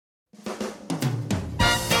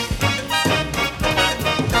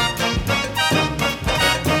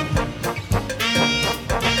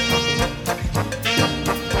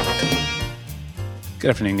Good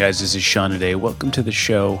afternoon, guys. This is Sean today. Welcome to the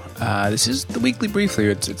show. This is the Weekly Briefly.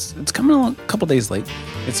 It's coming along a couple days late.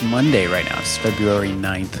 It's Monday right now. It's February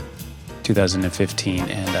 9th, 2015.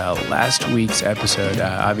 And last week's episode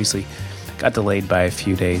obviously got delayed by a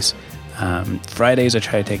few days. Fridays, I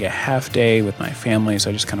try to take a half day with my family, so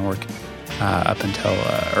I just kind of work up until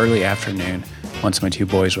early afternoon. Once my two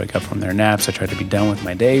boys wake up from their naps, I try to be done with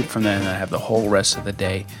my day. From then, I have the whole rest of the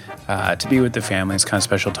day to be with the family. It's kind of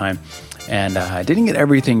special time. And I didn't get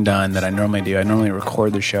everything done that I normally do. I normally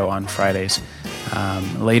record the show on Fridays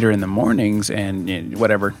later in the mornings, and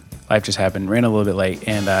whatever, life just happened, ran a little bit late.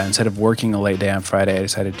 And instead of working a late day on Friday, I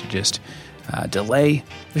decided to just delay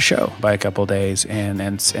the show by a couple days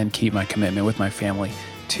and keep my commitment with my family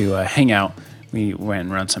to hang out. We went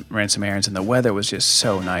and ran some errands, and the weather was just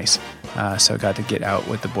so nice. So I got to get out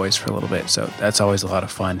with the boys for a little bit. So that's always a lot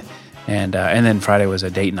of fun. And then Friday was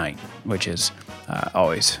a date night, which is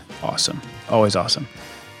always awesome. Always awesome.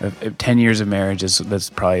 10 years of marriage that's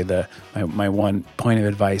probably my one point of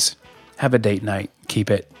advice. Have a date night. Keep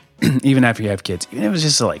it. Even after you have kids. Even if it was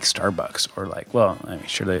just like Starbucks or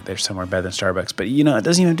sure they're somewhere better than Starbucks. But, it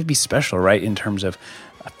doesn't even have to be special, right? In terms of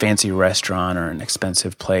a fancy restaurant or an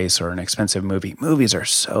expensive place or an expensive movie. Movies are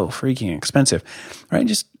so freaking expensive, right?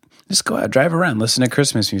 Just go out, drive around, listen to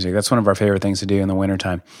Christmas music. That's one of our favorite things to do in the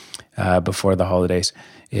wintertime before the holidays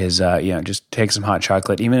is, just take some hot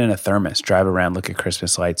chocolate, even in a thermos, drive around, look at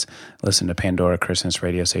Christmas lights, listen to Pandora Christmas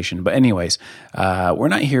radio station. But anyways, we're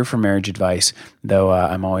not here for marriage advice, though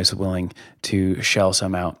I'm always willing to shell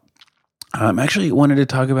some out. Actually wanted to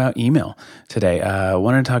talk about email today. I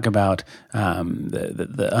wanted to talk about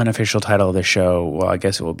the unofficial title of the show. Well, I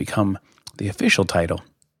guess it will become the official title,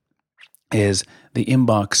 is the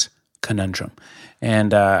Inbox Conundrum.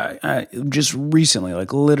 And I just recently,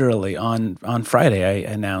 like literally on Friday, I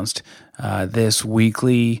announced this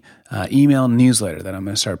weekly email newsletter that I'm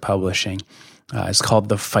going to start publishing. It's called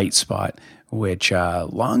The Fight Spot, which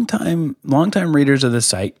longtime readers of the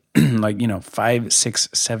site, 5, 6,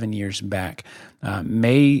 7 years back,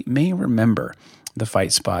 may remember The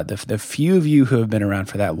Fight Spot. The few of you who have been around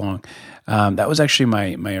for that long, that was actually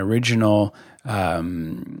my original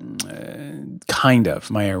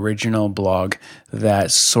my original blog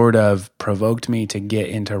that sort of provoked me to get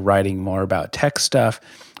into writing more about tech stuff,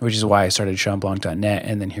 which is why I started SeanBlanc.net,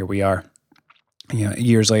 and then here we are,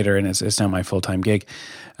 years later, and it's now my full-time gig.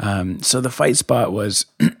 So the Fight Spot was,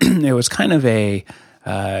 it was kind of it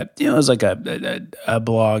was like a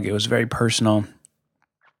blog. It was very personal.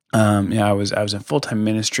 I was in full-time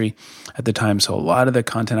ministry at the time, so a lot of the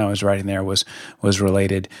content I was writing there was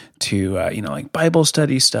related to like Bible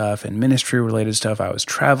study stuff and ministry related stuff. I was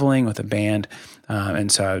traveling with a band,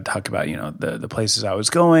 and so I would talk about the places I was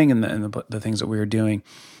going and the things that we were doing,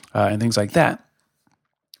 and things like that.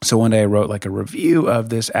 So one day I wrote like a review of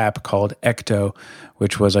this app called Ecto,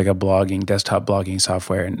 which was like a desktop blogging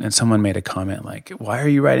software. And someone made a comment like, "Why are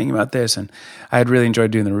you writing about this?" And I had really enjoyed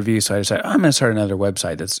doing the review. So I decided I'm going to start another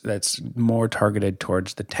website that's more targeted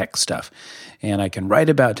towards the tech stuff. And I can write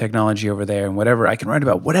about technology over there and whatever. I can write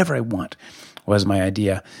about whatever I want was my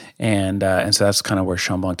idea. And so that's kind of where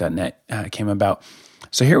SeanBlanc.net came about.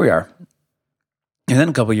 So here we are. And then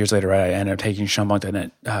a couple of years later, I ended up taking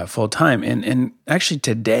SeanBlanc.net full time. And actually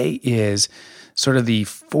today is sort of the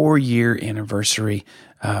 4-year anniversary,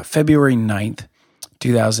 February 9th,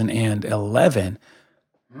 2011.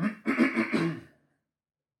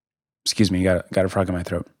 Excuse me, got a frog in my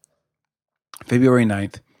throat. February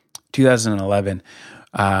 9th, 2011,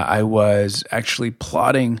 I was actually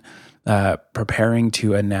preparing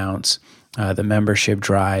to announce the membership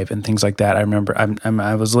drive and things like that. I remember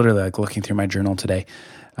I was literally like looking through my journal today,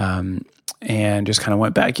 and just kind of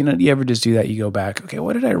went back. You ever just do that? You go back. Okay,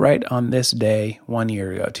 what did I write on this day 1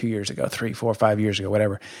 year ago, 2 years ago, 3, 4, 5 years ago,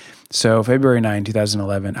 whatever. So February 9,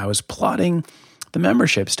 2011, I was plotting the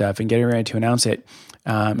membership stuff and getting ready to announce it.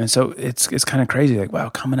 And so it's kind of crazy. Like, wow,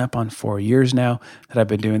 coming up on 4 years now that I've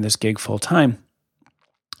been doing this gig full time.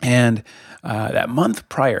 And that month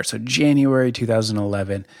prior, so January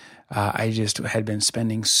 2011, I just had been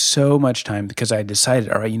spending so much time because I had decided,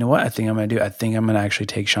 all right, you know what? I think I'm going to do. I think I'm going to actually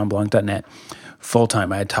take SeanBlanc.net full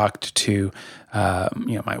time. I had talked to,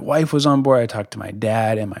 my wife was on board. I talked to my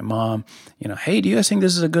dad and my mom. Hey, do you guys think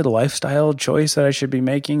this is a good lifestyle choice that I should be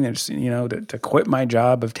making? That's to quit my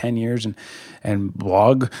job of 10 years and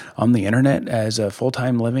blog on the internet as a full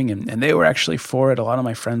time living. And they were actually for it. A lot of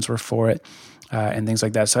my friends were for it. And things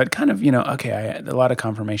like that. So I'd kind of, I had a lot of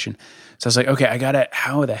confirmation. So I was like, okay,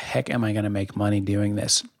 how the heck am I going to make money doing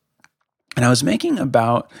this? And I was making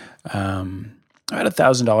about, about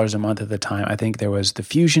 $1,000 a month at the time. I think there was the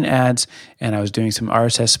Fusion ads, and I was doing some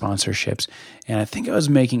RSS sponsorships, and I think I was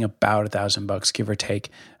making about $1,000, give or take.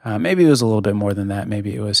 Maybe it was a little bit more than that.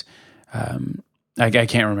 Maybe it was, I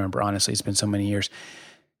can't remember, honestly. It's been so many years.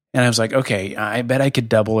 And I was like, okay, I bet I could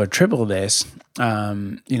double or triple this.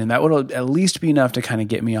 That would at least be enough to kind of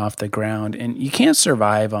get me off the ground. And you can't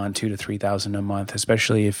survive on $2,000 to $3,000 a month,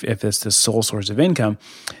 especially if it's the sole source of income.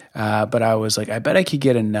 But I was like, I bet I could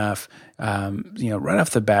get enough, right off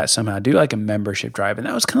the bat somehow, do like a membership drive. And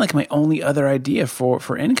that was kind of like my only other idea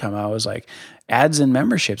for income. I was like, ads and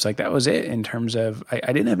memberships, like that was it in terms of,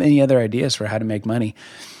 I didn't have any other ideas for how to make money.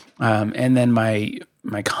 And then my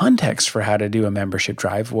context for how to do a membership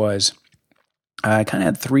drive was I kind of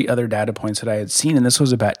had 3 other data points that I had seen, and this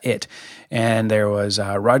was about it. And there was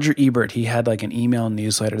Roger Ebert. He had like an email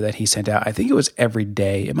newsletter that he sent out. I think it was every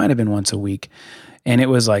day. It might have been once a week. And it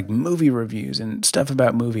was like movie reviews and stuff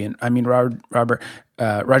about movie. And I mean,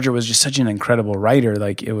 Roger was just such an incredible writer.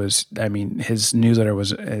 Like it was, I mean, his newsletter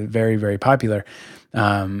was very, very popular.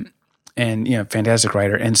 And, fantastic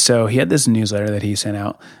writer. And so he had this newsletter that he sent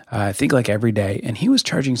out, I think like every day, and he was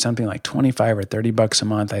charging something like $25 or $30 a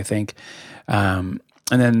month, I think. And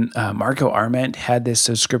then Marco Arment had this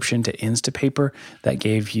subscription to Instapaper that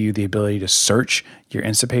gave you the ability to search your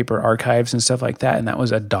Instapaper archives and stuff like that. And that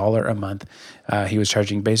was $1 a month. He was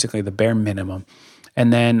charging basically the bare minimum.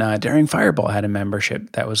 And then Daring Fireball had a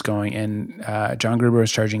membership that was going, and John Gruber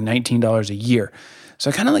was charging $19 a year. So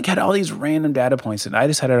I kind of like had all these random data points, and I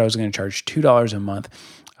decided I was going to charge $2 a month,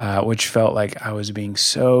 which felt like I was being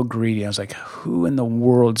so greedy. I was like, who in the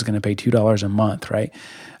world is going to pay $2 a month, right?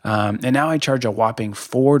 And now I charge a whopping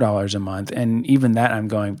 $4 a month, and even that I'm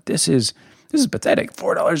going, this is pathetic.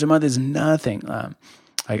 $4 a month is nothing.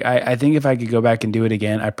 I think if I could go back and do it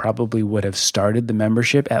again, I probably would have started the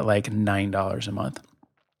membership at like $9 a month.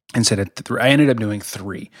 Instead of I ended up doing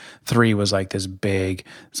 3. 3 was like this big.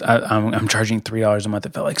 I'm charging $3 a month.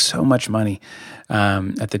 It felt like so much money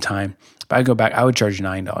at the time. If I go back, I would charge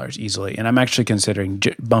 $9 easily, and I'm actually considering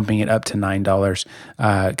bumping it up to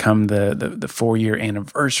 $9 come the 4-year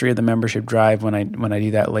anniversary of the membership drive. When I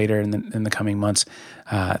do that later in the coming months,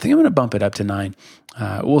 I think I'm going to bump it up to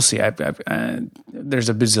 $9. We'll see. There's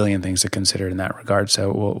a bazillion things to consider in that regard,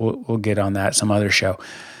 so we'll get on that some other show.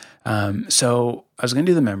 So I was going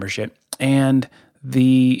to do the membership, and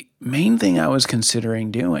the main thing I was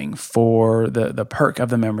considering doing for the perk of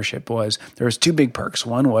the membership was there was 2 big perks.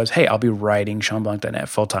 One was, hey, I'll be writing SeanBlanc.net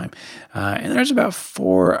full time. And there's about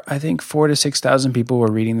 4,000 to 6,000 people who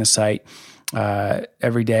are reading the site,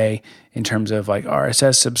 every day in terms of like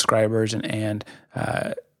RSS subscribers and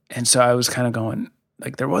so I was kind of going,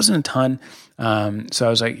 like, there wasn't a ton. So I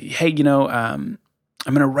was like, hey,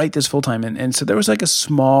 I'm going to write this full time. And so there was like a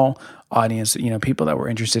small audience, people that were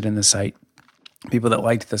interested in the site, people that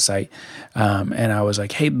liked the site. And I was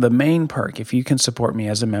like, hey, the main perk, if you can support me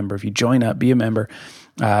as a member, if you join up, be a member,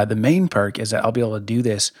 the main perk is that I'll be able to do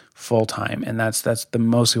this full time. And that's the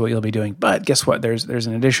mostly what you'll be doing. But guess what? There's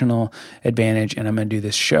an additional advantage, and I'm going to do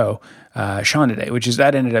this show, Sean Today,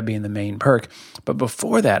 that ended up being the main perk. But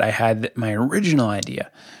before that, I had my original idea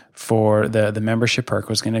for the membership perk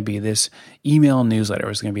was going to be this email newsletter. It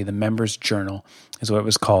was going to be the Members Journal is what it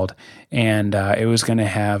was called. And it was going to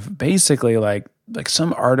have basically like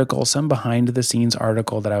some article, some behind the scenes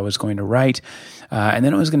article that I was going to write. And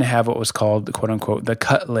then it was going to have what was called, quote unquote, the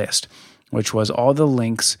cut list, which was all the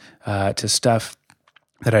links to stuff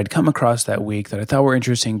that I'd come across that week that I thought were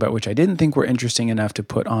interesting, but which I didn't think were interesting enough to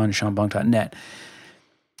put on SeanBlanc.net.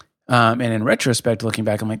 And in retrospect, looking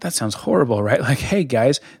back, I'm like, that sounds horrible, right? Like, hey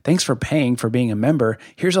guys, thanks for paying for being a member.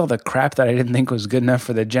 Here's all the crap that I didn't think was good enough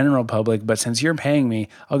for the general public, but since you're paying me,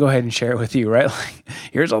 I'll go ahead and share it with you, right? Like,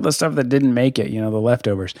 here's all the stuff that didn't make it, the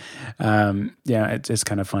leftovers. It's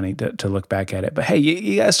kind of funny to look back at it. But hey,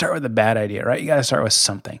 you got to start with a bad idea, right? You got to start with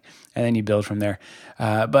something, and then you build from there.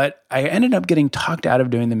 But I ended up getting talked out of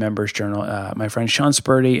doing the Members Journal. My friends Sean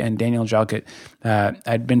Spurdy and Daniel Jalkut,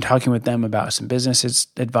 I'd been talking with them about some business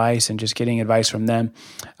advice and just getting advice from them.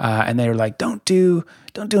 And they were like, don't do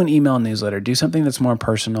an email newsletter. Do something that's more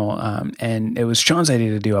personal. And it was Sean's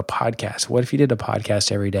idea to do a podcast. What if you did a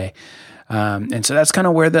podcast every day? And so that's kind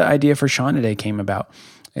of where the idea for Sean Today came about.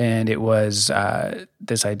 And it was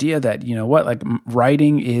this idea that, like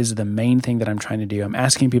writing is the main thing that I'm trying to do. I'm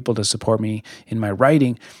asking people to support me in my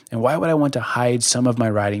writing. And why would I want to hide some of my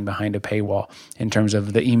writing behind a paywall in terms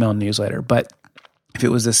of the email newsletter? But if it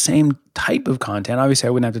was the same type of content, obviously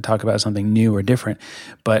I wouldn't have to talk about something new or different.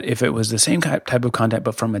 But if it was the same type of content,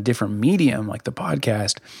 but from a different medium, like the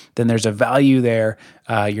podcast, then there's a value there.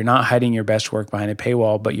 You're not hiding your best work behind a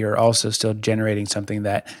paywall, but you're also still generating something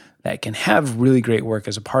that that can have really great work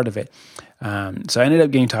as a part of it. So I ended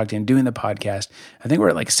up getting talked in doing the podcast. I think we're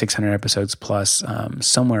at like 600 episodes plus,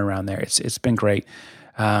 somewhere around there. It's been great.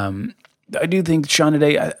 I do think, Sean,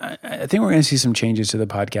 today, I think we're going to see some changes to the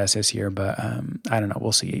podcast this year, but I don't know.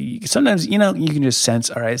 We'll see. Sometimes, you can just sense,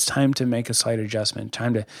 all right, it's time to make a slight adjustment,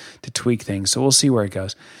 time to tweak things. So we'll see where it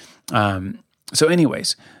goes. So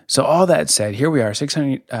anyways, so all that said, here we are,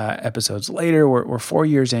 600 episodes later. We're 4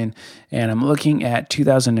 years in, and I'm looking at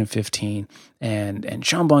 2015 and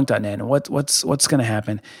SeanBlanc.net and what's going to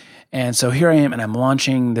happen. And so here I am, and I'm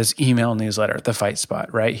launching this email newsletter, The Fight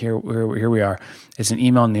Spot, right? Here we are. It's an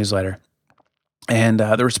email newsletter. And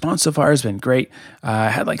the response so far has been great. I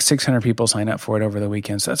had like 600 people sign up for it over the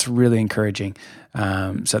weekend, so that's really encouraging.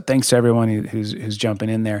 So thanks to everyone who's jumping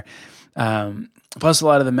in there. Plus a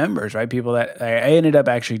lot of the members, right? People that I ended up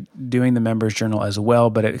actually doing the members journal as well,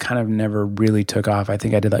 but it kind of never really took off. I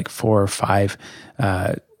think I did like 4 or 5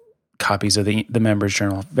 copies of the members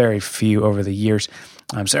journal, very few over the years.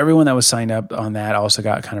 So everyone that was signed up on that also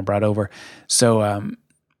got kind of brought over. So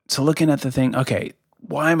looking at the thing, okay,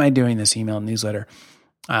 why am I doing this email newsletter?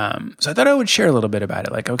 So I thought I would share a little bit about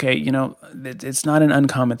it. Like, okay, it's not an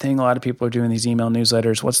uncommon thing. A lot of people are doing these email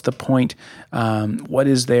newsletters. What's the point? What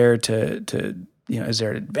is there to is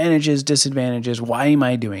there advantages, disadvantages? Why am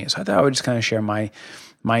I doing it? So I thought I would just kind of share my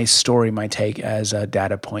story, my take as a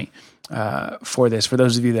data point for this. For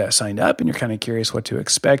those of you that signed up and you're kind of curious what to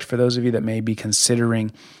expect, for those of you that may be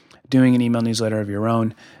considering doing an email newsletter of your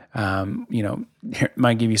own,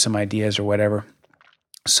 might give you some ideas or whatever.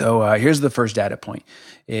 So here's the first data point,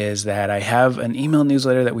 is that I have an email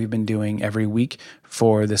newsletter that we've been doing every week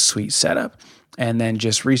for the suite setup. And then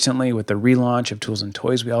just recently with the relaunch of Tools and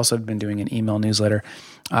Toys, we also have been doing an email newsletter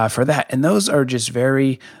for that. And those are just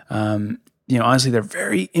very, honestly, they're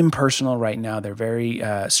very impersonal right now. They're very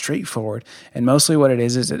straightforward. And mostly what it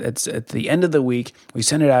is it's at the end of the week, we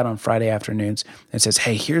send it out on Friday afternoons. It says,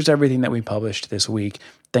 hey, here's everything that we published this week.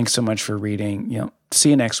 Thanks so much for reading.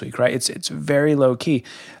 See you next week, right? It's very low key.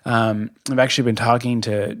 I've actually been talking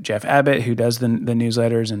to Jeff Abbott, who does the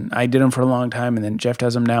newsletters, and I did them for a long time, and then Jeff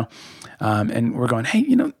does them now. And we're going, hey,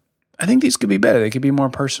 I think these could be better. They could be more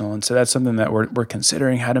personal. And so that's something that we're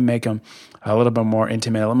considering, how to make them a little bit more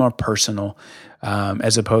intimate, a little more personal,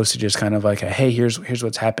 as opposed to just kind of like, hey, here's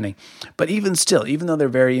what's happening. But even still, even though they're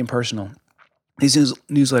very impersonal, these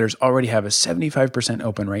newsletters already have a 75%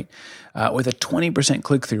 open rate with a 20%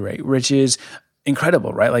 click-through rate, which is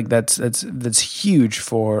incredible, right? Like that's huge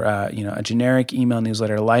for a generic email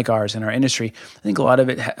newsletter like ours in our industry. I think a lot of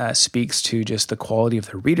it speaks to just the quality of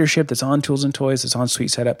the readership that's on Tools and Toys, that's on Suite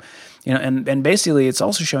Setup, and basically it's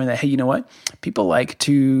also showing that, hey, you know what? People like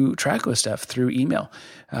to track with stuff through email.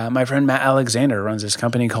 My friend Matt Alexander runs this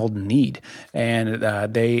company called Need, and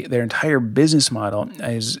their entire business model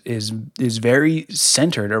is very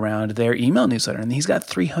centered around their email newsletter, and he's got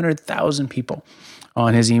 300,000 people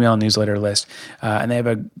on his email newsletter list, and they have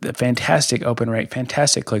a fantastic open rate,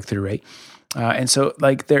 fantastic click-through rate, and so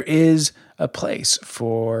like there is a place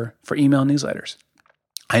for email newsletters.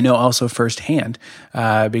 I know also firsthand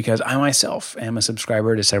because I myself am a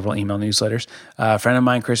subscriber to several email newsletters. A friend of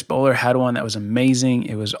mine, Chris Bowler, had one that was amazing.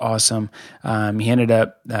 It was awesome. He ended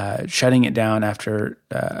up shutting it down after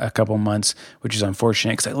a couple months, which is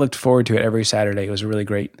unfortunate because I looked forward to it every Saturday. It was a really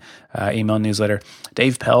great email newsletter.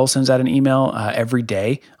 Dave Pell sends out an email every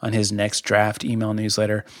day on his Next Draft email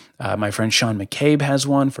newsletter. My friend Sean McCabe has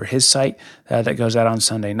one for his site that goes out on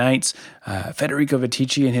Sunday nights. Federico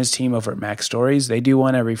Vitici and his team over at Mac Stories, they do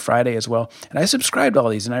one every Friday as well. And I subscribe to all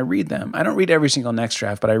these and I read them. I don't read every single Next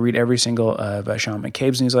Draft, but I read every single of Sean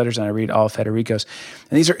McCabe's newsletters, and I read all Federico's.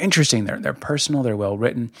 And these are interesting. They're personal. They're well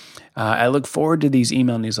written. I look forward to these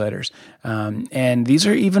email newsletters. And these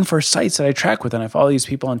are even for sites that I track with, and I follow these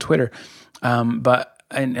people on Twitter.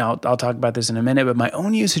 And I'll talk about this in a minute, but my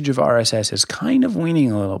own usage of RSS is kind of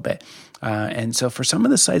weaning a little bit. And so for some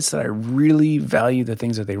of the sites that I really value the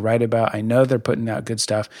things that they write about, I know they're putting out good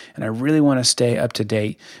stuff, and I really want to stay up to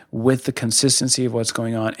date with the consistency of what's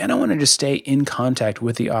going on. And I want to just stay in contact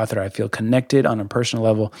with the author. I feel connected on a personal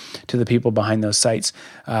level to the people behind those sites.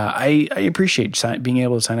 I appreciate being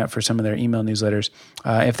able to sign up for some of their email newsletters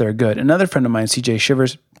if they're good. Another friend of mine, CJ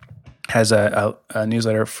Shivers, has a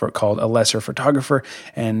newsletter called A Lesser Photographer,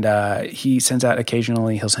 and he sends out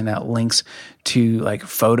occasionally, he'll send out links to like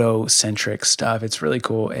photo-centric stuff. It's really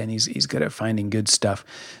cool, and he's good at finding good stuff.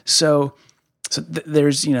 So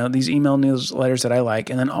there's, these email newsletters that I like,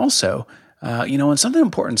 and then also, when something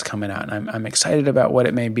important's coming out, and I'm excited about what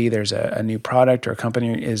it may be, there's a new product or a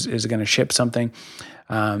company is going to ship something.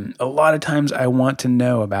 A lot of times I want to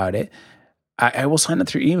know about it. I will sign up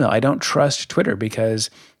through email. I don't trust Twitter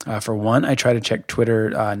because, for one, I try to check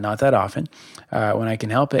Twitter not that often when I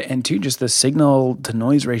can help it. And two, just the signal to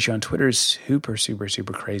noise ratio on Twitter is super, super,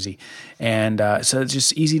 super crazy. And so it's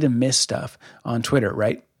just easy to miss stuff on Twitter,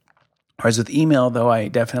 right? Whereas with email, though, I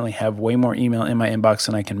definitely have way more email in my inbox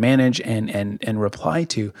than I can manage and reply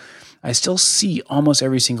to. I still see almost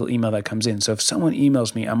every single email that comes in. So if someone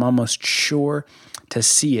emails me, I'm almost sure to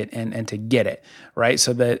see it and to get it, right?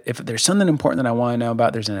 So that if there's something important that I want to know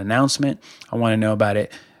about, there's an announcement, I want to know about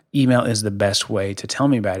it, email is the best way to tell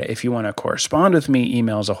me about it. If you want to correspond with me,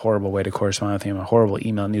 email is a horrible way to correspond with me. I'm a horrible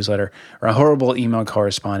email newsletter or a horrible email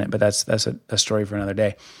correspondent, but that's a story for another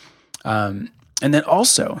day. And then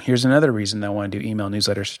also, here's another reason that I want to do email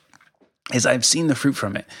newsletters is I've seen the fruit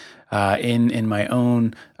from it in my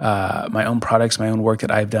own products, my own work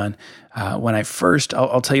that I've done. When I first,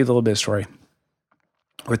 I'll tell you a little bit of story.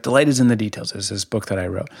 With Delight is in the Details is this book that I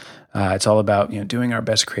wrote. It's all about doing our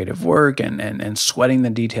best creative work and sweating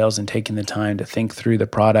the details and taking the time to think through the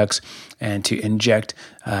products and to inject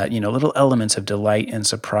little elements of delight and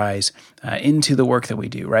surprise into the work that we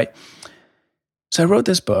do, right? So I wrote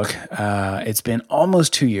this book. It's been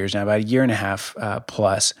almost 2 years now, about a year and a half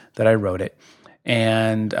plus that I wrote it.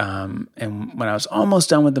 And when I was almost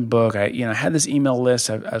done with the book, I had this email list.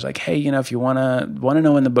 I was like, hey, if you want to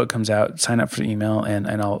know when the book comes out, sign up for the email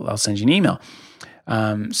and I'll send you an email.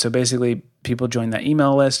 So basically people joined that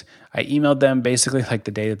email list. I emailed them basically like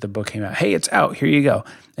the day that the book came out. Hey, it's out. Here you go.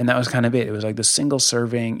 And that was kind of it. It was like the single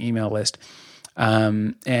serving email list.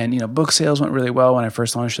 And book sales went really well when I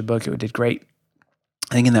first launched the book. It did great.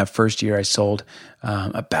 I think in that first year I sold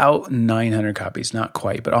about 900 copies, not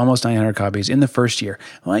quite, but almost 900 copies in the first year.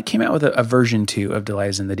 Well, I came out with a version 2 of Delight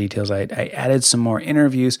is in the Details. I added some more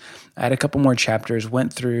interviews, I had a couple more chapters,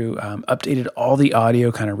 went through, updated all the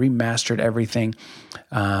audio, kind of remastered everything,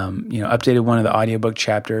 updated one of the audiobook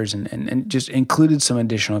chapters and just included some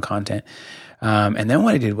additional content. And then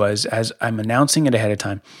what I did was, as I'm announcing it ahead of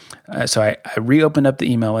time, so I reopened up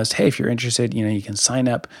the email list. Hey, if you're interested, you can sign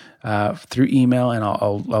up through email, and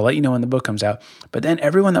I'll let you know when the book comes out. But then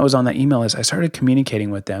everyone that was on that email list, I started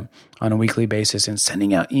communicating with them on a weekly basis and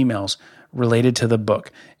sending out emails related to the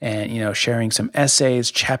book, and sharing some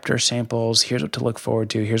essays, chapter samples. Here's what to look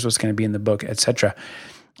forward to. Here's what's going to be in the book, etc.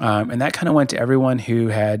 And that kind of went to everyone who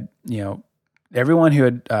had, not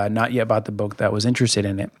yet bought the book that was interested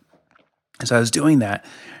in it. So I was doing that,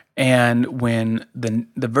 and when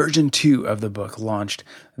the version 2 of the book launched,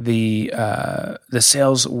 the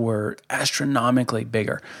sales were astronomically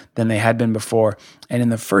bigger than they had been before. And in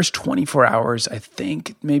the first 24 hours, I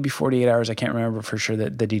think maybe 48 hours, I can't remember for sure,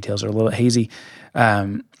 that the details are a little hazy,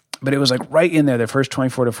 but it was like right in there, the first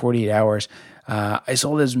 24 to 48 hours. I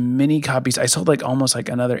sold as many copies. I sold like almost like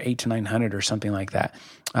another 800 to 900 or something like that.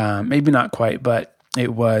 Maybe not quite, but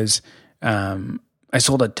it was. I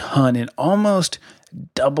sold a ton and almost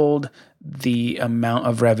doubled the amount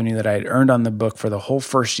of revenue that I had earned on the book for the whole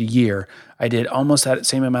first year. I did almost that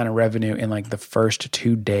same amount of revenue in like the first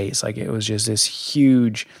 2 days. Like it was just this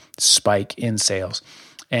huge spike in sales.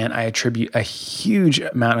 And I attribute a huge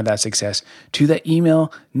amount of that success to the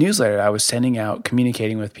email newsletter I was sending out,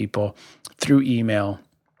 communicating with people through email.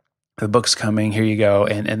 The book's coming, here you go.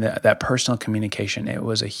 And that personal communication, it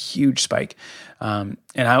was a huge spike. And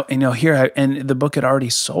the book had already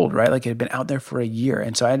sold, right? Like it had been out there for a year.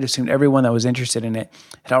 And so I had assumed everyone that was interested in it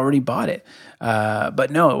had already bought it. But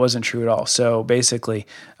no, it wasn't true at all. So basically,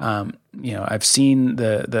 I've seen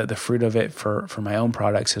the fruit of it for my own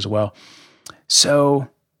products as well. So,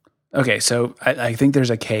 okay. So I think there's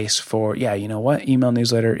a case for, email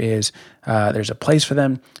newsletter is, there's a place for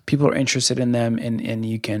them. People are interested in them and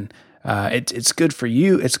you can, it's good for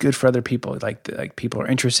you. It's good for other people. Like people are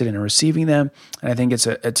interested in receiving them. And I think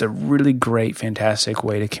it's a really great, fantastic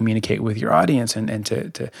way to communicate with your audience and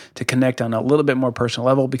to connect on a little bit more personal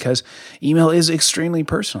level, because email is extremely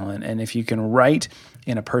personal. And if you can write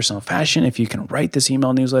in a personal fashion, if you can write this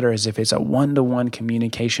email newsletter as if it's a one-to-one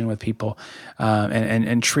communication with people,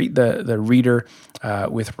 and treat the reader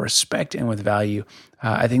with respect and with value,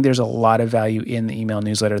 I think there's a lot of value in the email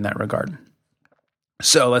newsletter in that regard.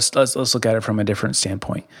 So let's look at it from a different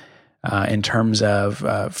standpoint in terms of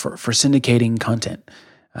for syndicating content.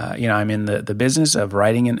 I'm in the business of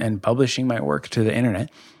writing and publishing my work to the internet.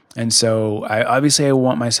 And so I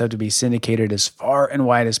want myself to be syndicated as far and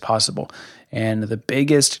wide as possible. And the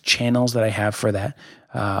biggest channels that I have for that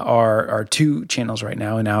are 2 channels right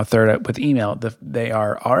now, and now a third with email. They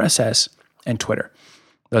are RSS and Twitter.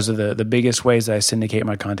 Those are the biggest ways that I syndicate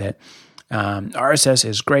my content. RSS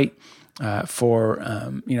is great.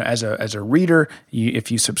 as a reader,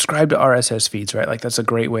 if you subscribe to RSS feeds, right? Like that's a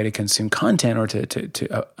great way to consume content or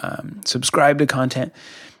to subscribe to content.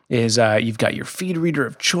 Is you've got your feed reader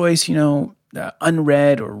of choice,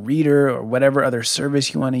 Unread or Reader or whatever other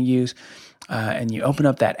service you want to use. And you open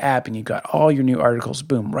up that app and you've got all your new articles,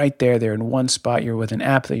 boom, right there. They're in one spot. You're with an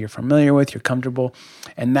app that you're familiar with, you're comfortable.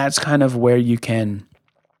 And that's kind of where you can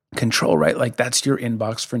control, right? Like that's your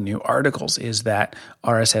inbox for new articles, is that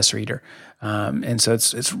RSS reader. And so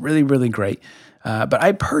it's really, really great. But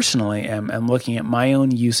I personally am looking at my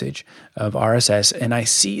own usage of RSS, and I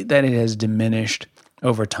see that it has diminished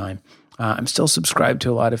over time. I'm still subscribed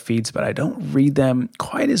to a lot of feeds, but I don't read them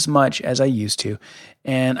quite as much as I used to.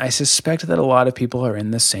 And I suspect that a lot of people are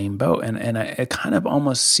in the same boat. And I kind of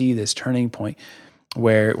almost see this turning point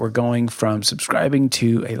where we're going from subscribing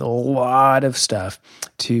to a lot of stuff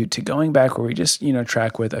to going back where we just,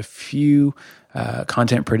 track with a few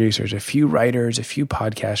content producers, a few writers, a few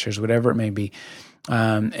podcasters, whatever it may be.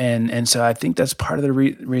 And so I think that's part of the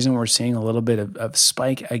reason we're seeing a little bit of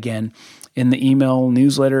spike again in the email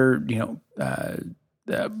newsletter,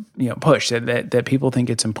 push that people think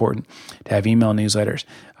it's important to have email newsletters,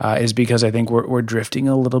 is because I think we're drifting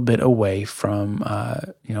a little bit away from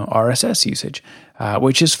RSS usage,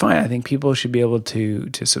 which is fine. I think people should be able to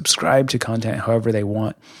subscribe to content however they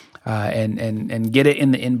want, and get it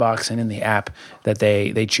in the inbox and in the app that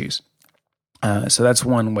they choose. So that's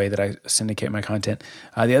one way that I syndicate my content.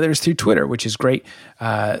 The other is through Twitter, which is great.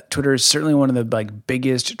 Twitter is certainly one of the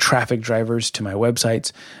biggest traffic drivers to my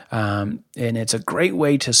websites. And it's a great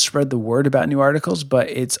way to spread the word about new articles, but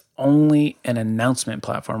it's only an announcement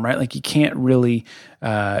platform, right? Like you can't really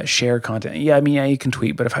share content. Yeah, you can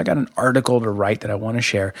tweet, but if I got an article to write that I want to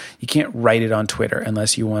share, you can't write it on Twitter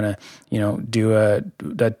unless you want to, do a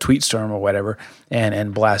tweet storm or whatever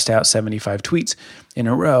and blast out 75 tweets in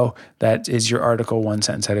a row. That is your article one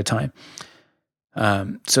sentence at a time.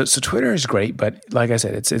 So Twitter is great, but like I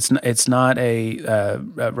said, it's not a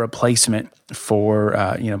replacement for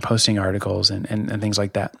posting articles and things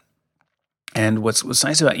like that. And what's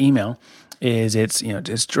nice about email is it's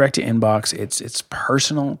direct to inbox. It's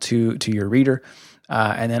personal to your reader.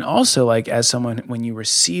 And then also, as someone, when you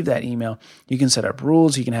receive that email, you can set up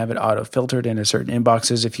rules. You can have it auto-filtered into certain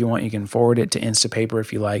inboxes if you want. You can forward it to Instapaper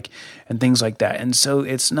if you like, and things like that. And so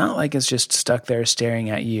it's not like it's just stuck there staring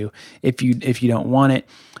at you if you don't want it.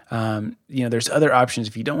 There's other options.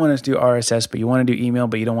 If you don't want to do RSS, but you want to do email,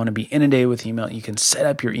 but you don't want to be inundated with email, you can set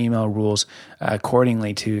up your email rules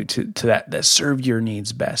accordingly to that serve your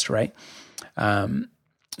needs best, right?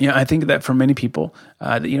 I think that for many people,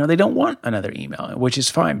 they don't want another email, which is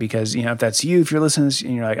fine because, if that's you, if you're listening to this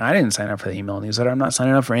and you're like, I didn't sign up for the email newsletter. I'm not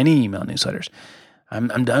signing up for any email newsletters.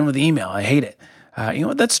 I'm done with email. I hate it.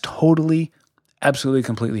 That's totally, absolutely,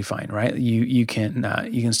 completely fine, right? You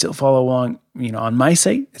can still follow along, on my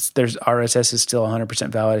site. There's RSS is still 100%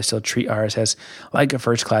 valid. I still treat RSS like a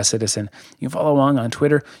first-class citizen. You can follow along on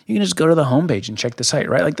Twitter. You can just go to the homepage and check the site,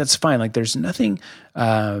 right? That's fine. There's nothing,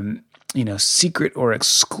 secret or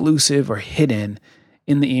exclusive or hidden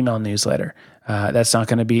in the email newsletter. That's not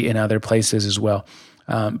going to be in other places as well.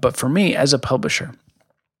 But for me as a publisher,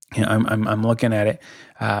 I'm looking at it.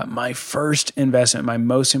 My first investment, my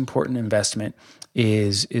most important investment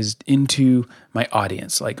is into my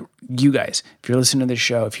audience. Like you guys, if you're listening to this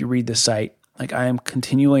show, if you read the site, I am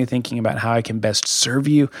continually thinking about how I can best serve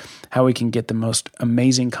you, how we can get the most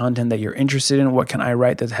amazing content that you're interested in. What can I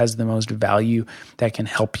write that has the most value that can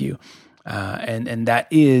help you? And that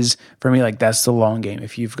is, for me, that's the long game.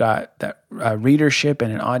 If you've got that readership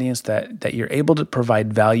and an audience that you're able to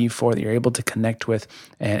provide value for, that you're able to connect with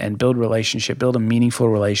and build a meaningful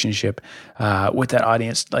relationship with that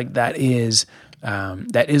audience, that is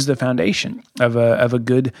the foundation of a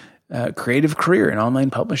good creative career in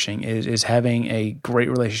online publishing is having a great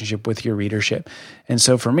relationship with your readership. And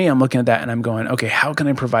so for me, I'm looking at that and I'm going, okay, how can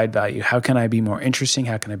I provide value? How can I be more interesting?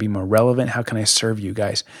 How can I be more relevant? How can I serve you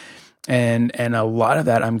guys? And a lot of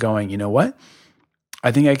that I'm going, you know what?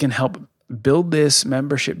 I think I can help build this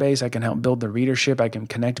membership base. I can help build the readership. I can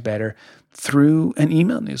connect better through an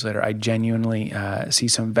email newsletter. I genuinely see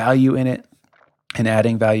some value in it. And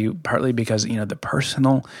adding value partly because, the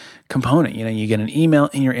personal component, you get an email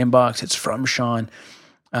in your inbox, it's from Sean.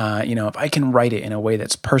 If I can write it in a way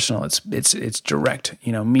that's personal, it's direct,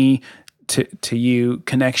 me to you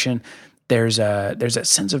connection. There's that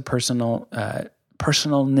sense of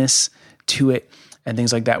personalness to it and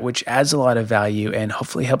things like that, which adds a lot of value and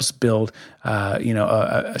hopefully helps build,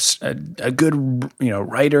 a good,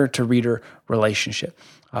 writer to reader relationship.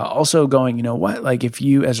 Also going, like if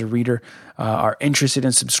you as a reader are interested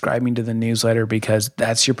in subscribing to the newsletter because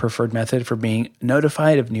that's your preferred method for being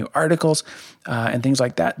notified of new articles and things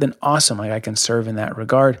like that, then awesome. Like I can serve in that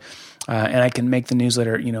regard and I can make the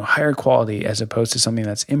newsletter, higher quality as opposed to something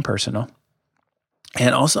that's impersonal.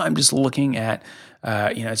 And also I'm just looking at,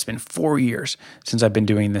 it's been 4 years since I've been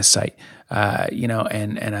doing this site,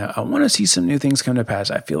 and I want to see some new things come to pass.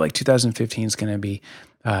 I feel like 2015 is going to be,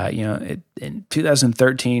 in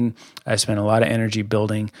 2013, I spent a lot of energy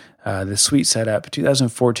building the suite setup.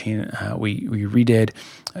 2014, we redid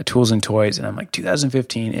tools and toys, and I'm like,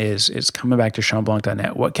 2015 is coming back to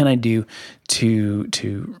SeanBlanc.net. What can I do to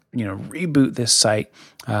reboot this site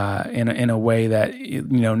in a way that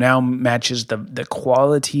now matches the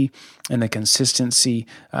quality and the consistency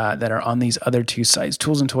that are on these other two sites.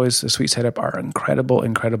 Tools and Toys, the Suite Setup are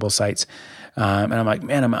incredible sites. And I'm like,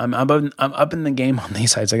 man, I'm up in the game on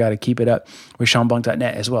these sites. I got to keep it up with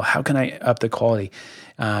SeanBlanc.net as well. How can I up the quality?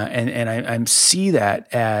 And I see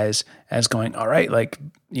that as going, all right, like,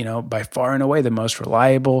 by far and away the most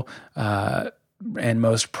reliable and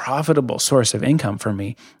most profitable source of income for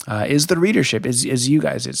me is the readership, is you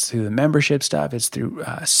guys. It's through the membership stuff. It's through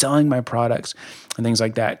selling my products and things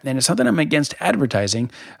like that. And it's not that I'm against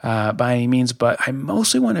advertising by any means, but I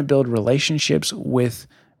mostly want to build relationships with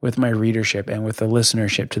my readership and with the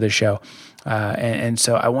listenership to the show. And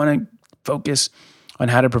so I want to focus on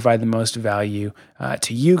how to provide the most value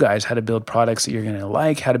to you guys, how to build products that you're going to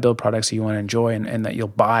like, how to build products that you want to enjoy and that you'll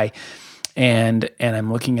buy. And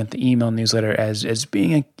I'm looking at the email newsletter as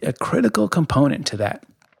being a critical component to that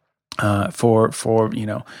for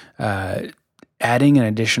adding an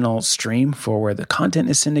additional stream for where the content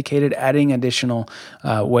is syndicated, adding additional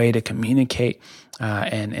way to communicate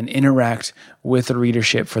and interact with the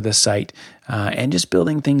readership for the site, and just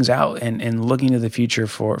building things out and looking to the future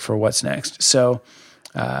for what's next. So,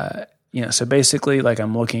 so basically, like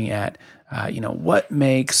I'm looking at, what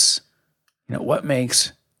makes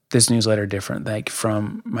this newsletter different? Like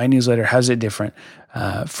from my newsletter, how's it different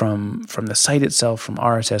from the site itself, from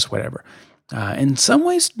RSS, whatever? In some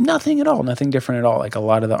ways, nothing different at all. Like a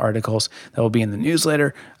lot of the articles that will be in the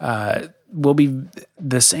newsletter will be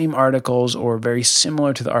the same articles or very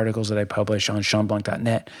similar to the articles that I publish on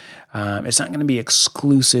SeanBlanc.net. It's not going to be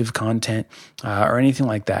exclusive content or anything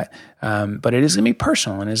like that, but it is going to be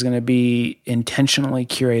personal and it's going to be intentionally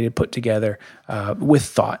curated, put together with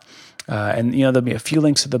thought. And there'll be a few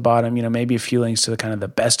links at the bottom, maybe a few links to the kind of the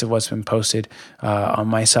best of what's been posted on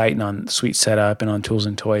my site and on Suite Setup and on Tools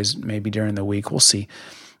and Toys, maybe during the week. We'll see.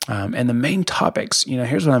 And the main topics,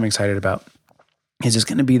 here's what I'm excited about, is it's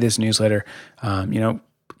going to be this newsletter, kind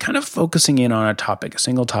of focusing in on a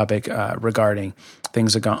single topic regarding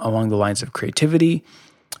things along the lines of creativity,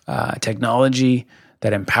 technology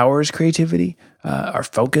that empowers creativity, our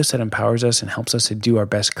focus that empowers us and helps us to do our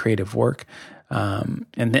best creative work.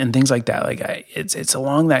 And things like that. Like it's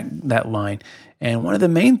along that line. And one of the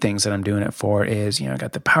main things that I'm doing it for is, I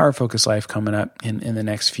got the Power Focus Life coming up in the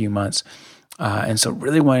next few months. And so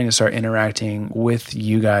really wanting to start interacting with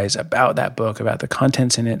you guys about that book, about the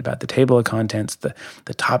contents in it, about the table of contents, the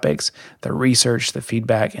topics, the research, the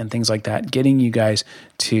feedback, and things like that, getting you guys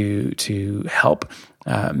to help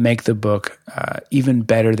make the book even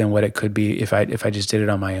better than what it could be if I just did it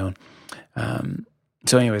on my own.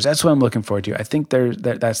 So anyways, that's what I'm looking forward to. I think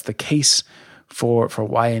that's the case for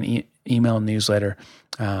why an email newsletter.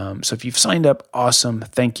 So if you've signed up, awesome.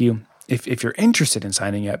 Thank you. If you're interested in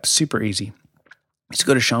signing up, super easy. Just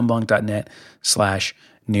go to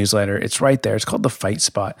SeanBlanc.net/newsletter. It's right there. It's called the Fight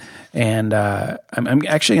Spot. And I'm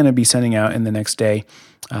actually going to be sending out in the next day.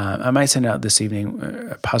 I might send out this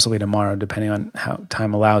evening, possibly tomorrow, depending on how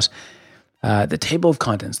time allows. The table of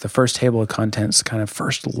contents, the first table of contents, kind of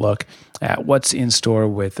first look at what's in store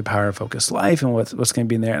with the Power Focus Life and what's going to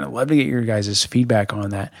be in there. And I'd love to get your guys' feedback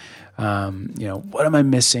on that. What am I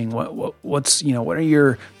missing? What are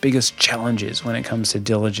your biggest challenges when it comes to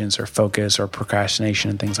diligence or focus or procrastination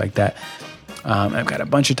and things like that? I've got a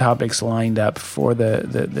bunch of topics lined up for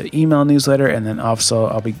the email newsletter, and then also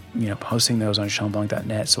I'll be posting those on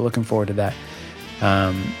SeanBlanc.net. So looking forward to that.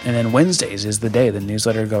 And then Wednesdays is the day the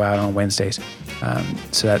newsletter go out on Wednesdays.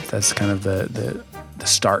 So that's kind of the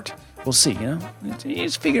start. We'll see, you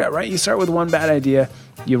just figure it out, right? You start with one bad idea,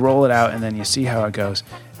 you roll it out, and then you see how it goes,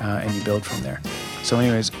 and you build from there. So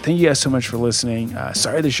anyways, thank you guys so much for listening.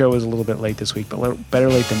 Sorry the show was a little bit late this week, but better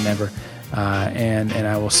late than never. And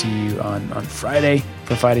I will see you on Friday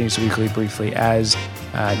for Friday's Weekly Briefly as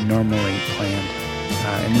normally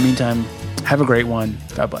planned. In the meantime, Have a great one.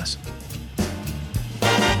 God bless.